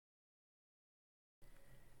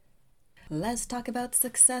Let's talk about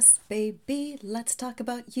success, baby. Let's talk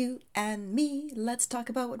about you and me. Let's talk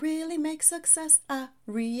about what really makes success a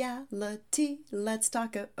reality. Let's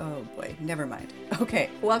talk oh boy, never mind. Okay,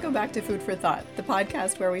 welcome back to Food for Thought, the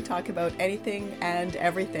podcast where we talk about anything and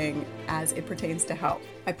everything as it pertains to health.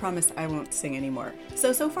 I promise I won't sing anymore.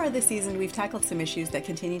 So far this season, we've tackled some issues that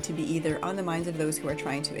continue to be either on the minds of those who are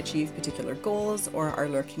trying to achieve particular goals, or are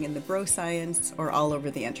lurking in the bro science, or all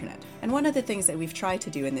over the internet. And one of the things that we've tried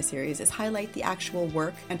to do in this series is highlight the actual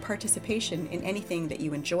work and participation in anything that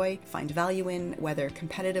you enjoy, find value in, whether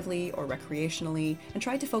competitively or recreationally, and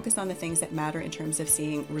try to focus on the things that matter in terms of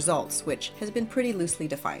seeing results, which has been pretty loosely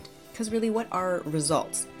defined. Because really, what are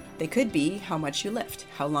results? They could be how much you lift,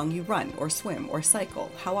 how long you run or swim or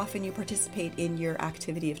cycle, how often you participate in your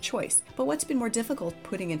activity of choice. But what's been more difficult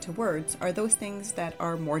putting into words are those things that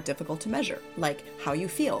are more difficult to measure, like how you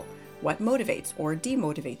feel, what motivates or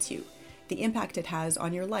demotivates you, the impact it has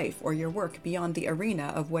on your life or your work beyond the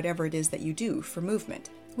arena of whatever it is that you do for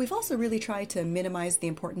movement. We've also really tried to minimize the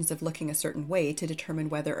importance of looking a certain way to determine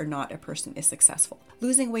whether or not a person is successful.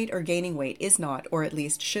 Losing weight or gaining weight is not, or at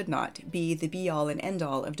least should not, be the be-all and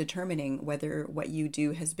end-all of determining whether what you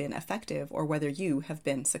do has been effective or whether you have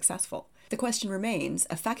been successful. The question remains,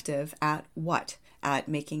 effective at what? At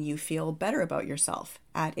making you feel better about yourself,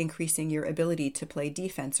 at increasing your ability to play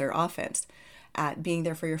defense or offense, at being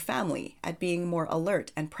there for your family, at being more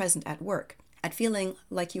alert and present at work, at feeling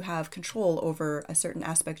like you have control over a certain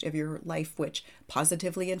aspect of your life which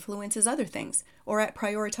positively influences other things, or at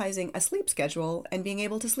prioritizing a sleep schedule and being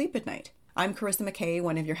able to sleep at night. I'm Carissa McKay,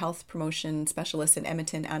 one of your health promotion specialists in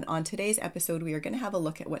Edmonton, and on today's episode we are going to have a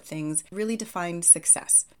look at what things really define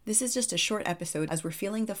success. This is just a short episode as we're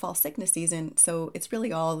feeling the fall sickness season, so it's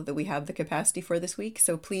really all that we have the capacity for this week,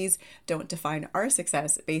 so please don't define our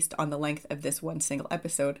success based on the length of this one single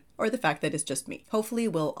episode, or the fact that it's just me. Hopefully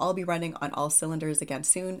we'll all be running on all cylinders again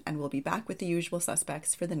soon, and we'll be back with the usual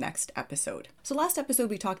suspects for the next episode. So last episode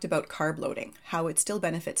we talked about carb loading, how it still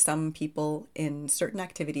benefits some people in certain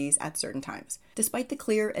activities at certain times. Despite the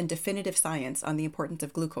clear and definitive science on the importance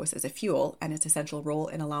of glucose as a fuel and its essential role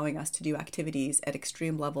in allowing us to do activities at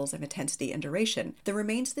extreme levels of intensity and duration, there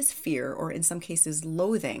remains this fear, or in some cases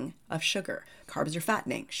loathing, of sugar. Carbs are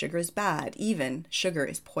fattening, sugar is bad, even sugar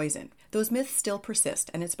is poison. Those myths still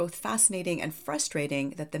persist, and it's both fascinating and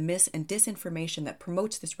frustrating that the mis- and disinformation that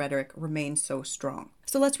promotes this rhetoric remains so strong.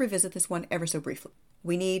 So let's revisit this one ever so briefly.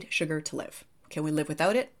 We need sugar to live. Can we live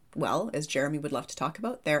without it? Well, as Jeremy would love to talk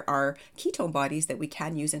about, there are ketone bodies that we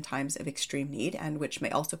can use in times of extreme need, and which may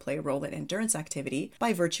also play a role in endurance activity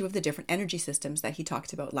by virtue of the different energy systems that he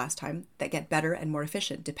talked about last time that get better and more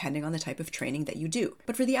efficient depending on the type of training that you do.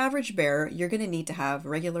 But for the average bear, you're going to need to have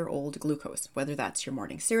regular old glucose, whether that's your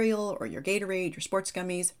morning cereal or your Gatorade, your sports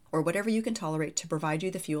gummies, or whatever you can tolerate to provide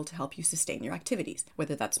you the fuel to help you sustain your activities,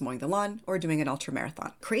 whether that's mowing the lawn or doing an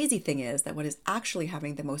ultramarathon. Crazy thing is that what is actually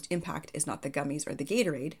having the most impact is not the gummies or the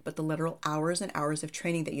Gatorade, but the literal hours and hours of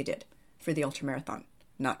training that you did for the ultramarathon,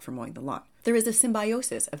 not for mowing the lawn. There is a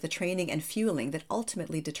symbiosis of the training and fueling that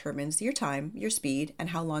ultimately determines your time, your speed, and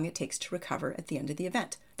how long it takes to recover at the end of the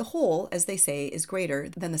event. The whole, as they say, is greater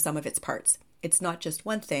than the sum of its parts. It's not just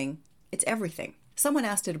one thing, it's everything. Someone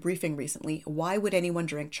asked at a briefing recently, why would anyone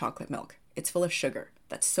drink chocolate milk? It's full of sugar.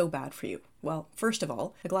 That's so bad for you. Well, first of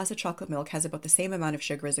all, a glass of chocolate milk has about the same amount of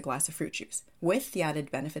sugar as a glass of fruit juice, with the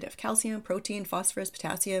added benefit of calcium, protein, phosphorus,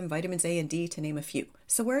 potassium, vitamins A and D, to name a few.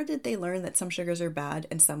 So where did they learn that some sugars are bad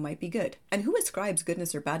and some might be good? And who ascribes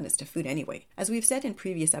goodness or badness to food anyway? As we've said in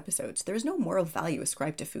previous episodes, there is no moral value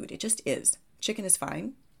ascribed to food. It just is. Chicken is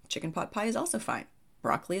fine. Chicken pot pie is also fine.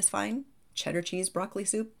 Broccoli is fine. Cheddar cheese broccoli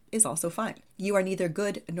soup is also fine. You are neither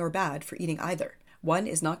good nor bad for eating either. One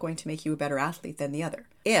is not going to make you a better athlete than the other,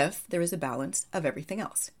 if there is a balance of everything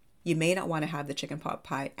else. You may not want to have the chicken pot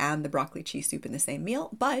pie and the broccoli cheese soup in the same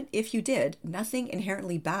meal, but if you did, nothing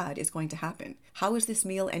inherently bad is going to happen. How is this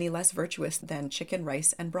meal any less virtuous than chicken,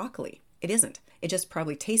 rice, and broccoli? It isn't. It just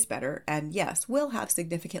probably tastes better, and yes, will have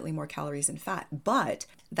significantly more calories and fat, but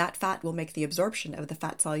that fat will make the absorption of the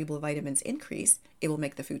fat-soluble vitamins increase, it will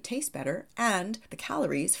make the food taste better, and the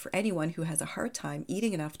calories, for anyone who has a hard time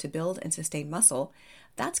eating enough to build and sustain muscle,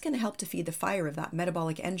 that's going to help to feed the fire of that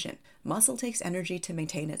metabolic engine. Muscle takes energy to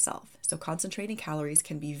maintain itself, so concentrating calories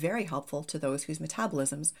can be very helpful to those whose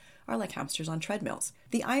metabolisms are like hamsters on treadmills.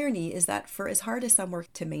 The irony is that for as hard as some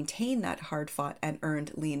work to maintain that hard-fought and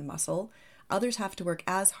earned lean muscle, others have to work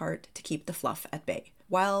as hard to keep the fluff at bay.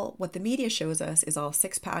 While what the media shows us is all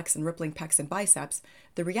six packs and rippling pecs and biceps,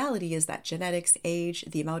 the reality is that genetics, age,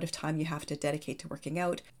 the amount of time you have to dedicate to working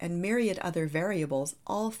out, and myriad other variables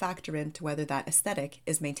all factor into whether that aesthetic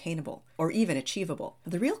is maintainable or even achievable.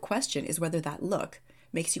 The real question is whether that look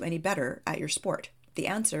makes you any better at your sport. The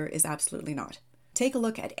answer is absolutely not. Take a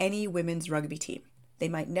look at any women's rugby team. They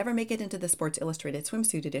might never make it into the Sports Illustrated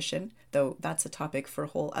swimsuit edition, though that's a topic for a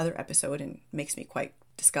whole other episode and makes me quite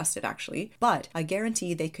disgusted actually, but I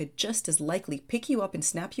guarantee they could just as likely pick you up and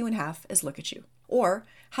snap you in half as look at you. Or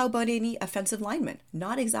how about any offensive linemen?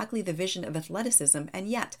 Not exactly the vision of athleticism, and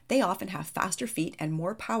yet they often have faster feet and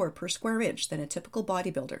more power per square inch than a typical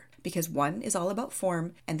bodybuilder, because one is all about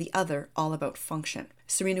form and the other all about function.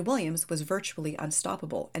 Serena Williams was virtually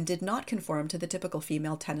unstoppable and did not conform to the typical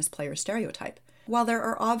female tennis player stereotype. While there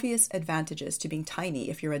are obvious advantages to being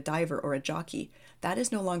tiny if you're a diver or a jockey, that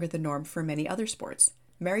is no longer the norm for many other sports.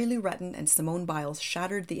 Mary Lou Retton and Simone Biles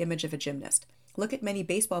shattered the image of a gymnast. Look at many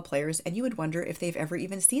baseball players and you would wonder if they've ever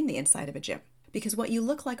even seen the inside of a gym. Because what you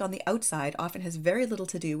look like on the outside often has very little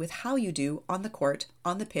to do with how you do on the court,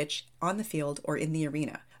 on the pitch, on the field, or in the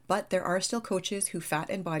arena. But there are still coaches who fat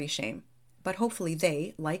and body shame. But hopefully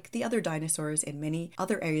they, like the other dinosaurs in many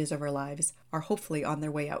other areas of our lives, are hopefully on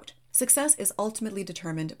their way out. Success is ultimately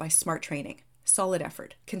determined by smart training, solid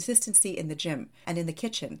effort, consistency in the gym and in the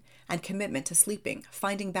kitchen, and commitment to sleeping,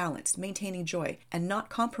 finding balance, maintaining joy, and not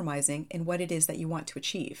compromising in what it is that you want to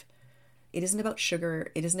achieve. It isn't about sugar,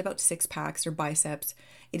 it isn't about six packs or biceps,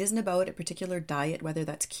 it isn't about a particular diet, whether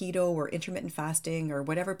that's keto or intermittent fasting or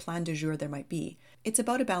whatever plan du jour there might be. It's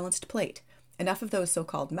about a balanced plate. Enough of those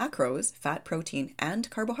so-called macros, fat, protein, and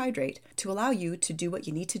carbohydrate, to allow you to do what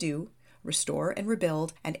you need to do, restore and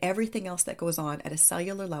rebuild, and everything else that goes on at a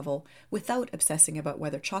cellular level without obsessing about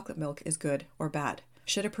whether chocolate milk is good or bad.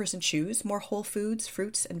 Should a person choose more whole foods,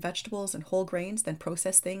 fruits and vegetables and whole grains than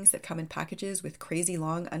processed things that come in packages with crazy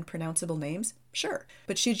long unpronounceable names? Sure.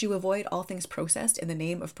 But should you avoid all things processed in the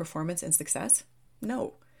name of performance and success?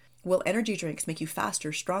 No. Will energy drinks make you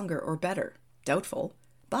faster, stronger, or better? Doubtful.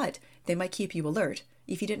 But they might keep you alert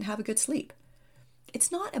if you didn't have a good sleep.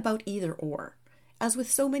 It's not about either or. As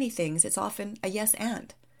with so many things, it's often a yes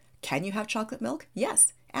and. Can you have chocolate milk?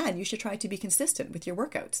 Yes. And you should try to be consistent with your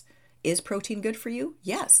workouts. Is protein good for you?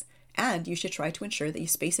 Yes. And you should try to ensure that you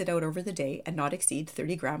space it out over the day and not exceed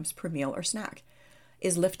 30 grams per meal or snack.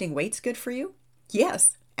 Is lifting weights good for you?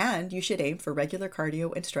 Yes. And you should aim for regular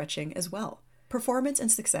cardio and stretching as well. Performance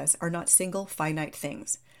and success are not single, finite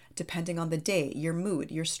things. Depending on the day, your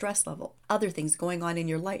mood, your stress level, other things going on in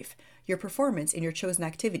your life, your performance in your chosen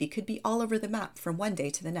activity could be all over the map from one day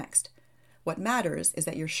to the next. What matters is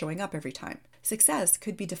that you're showing up every time. Success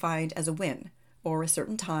could be defined as a win, or a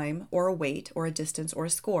certain time, or a weight, or a distance, or a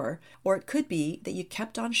score, or it could be that you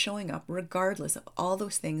kept on showing up regardless of all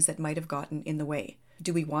those things that might have gotten in the way.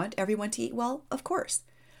 Do we want everyone to eat well? Of course.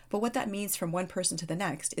 But what that means from one person to the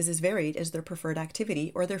next is as varied as their preferred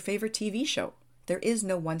activity or their favorite TV show. There is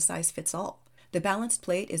no one size fits all. The balanced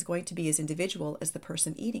plate is going to be as individual as the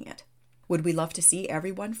person eating it. Would we love to see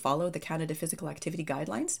everyone follow the Canada Physical Activity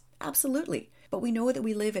Guidelines? Absolutely. But we know that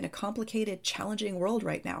we live in a complicated, challenging world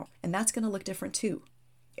right now, and that's going to look different too.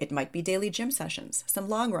 It might be daily gym sessions, some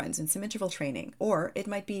long runs and some interval training, or it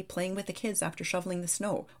might be playing with the kids after shoveling the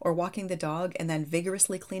snow, or walking the dog and then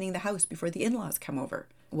vigorously cleaning the house before the in-laws come over.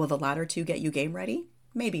 Will the latter two get you game ready?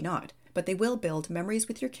 Maybe not. But they will build memories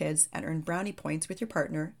with your kids and earn brownie points with your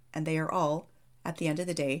partner, and they are all, at the end of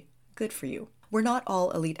the day, good for you. We're not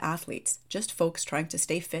all elite athletes, just folks trying to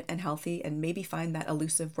stay fit and healthy and maybe find that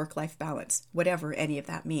elusive work-life balance, whatever any of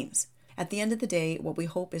that means. At the end of the day, what we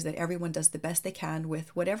hope is that everyone does the best they can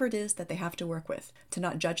with whatever it is that they have to work with, to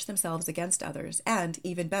not judge themselves against others, and,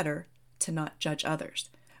 even better, to not judge others.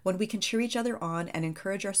 When we can cheer each other on and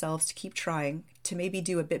encourage ourselves to keep trying, to maybe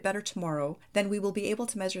do a bit better tomorrow, then we will be able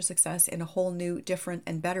to measure success in a whole new, different,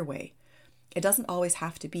 and better way. It doesn't always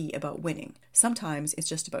have to be about winning. Sometimes it's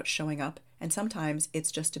just about showing up, and sometimes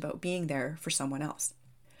it's just about being there for someone else.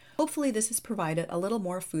 Hopefully this has provided a little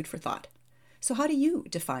more food for thought. So how do you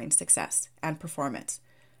define success and performance?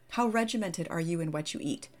 How regimented are you in what you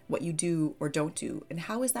eat, what you do or don't do, and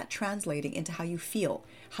how is that translating into how you feel,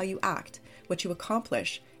 how you act, what you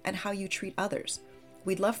accomplish, and how you treat others?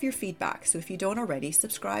 We'd love for your feedback, so if you don't already,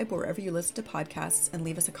 subscribe wherever you listen to podcasts and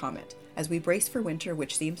leave us a comment. As we brace for winter,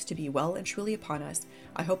 which seems to be well and truly upon us,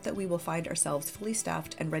 I hope that we will find ourselves fully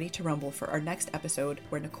staffed and ready to rumble for our next episode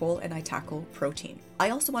where Nicole and I tackle protein. I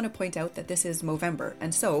also want to point out that this is Movember,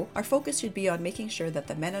 and so our focus should be on making sure that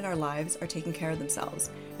the men in our lives are taking care of themselves,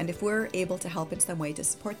 and if we're able to help in some way to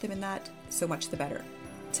support them in that, so much the better.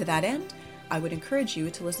 To that end, I would encourage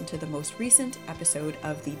you to listen to the most recent episode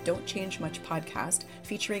of the Don't Change Much podcast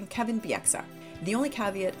featuring Kevin Bieksa. The only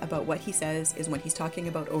caveat about what he says is when he's talking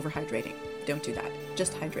about overhydrating. Don't do that.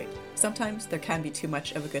 Just hydrate. Sometimes there can be too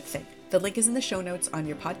much of a good thing. The link is in the show notes on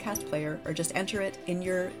your podcast player, or just enter it in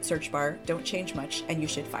your search bar, Don't Change Much, and you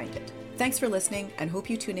should find it. Thanks for listening, and hope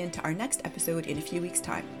you tune in to our next episode in a few weeks'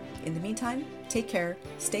 time. In the meantime, take care,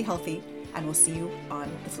 stay healthy, and we'll see you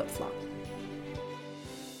on the flip-flop.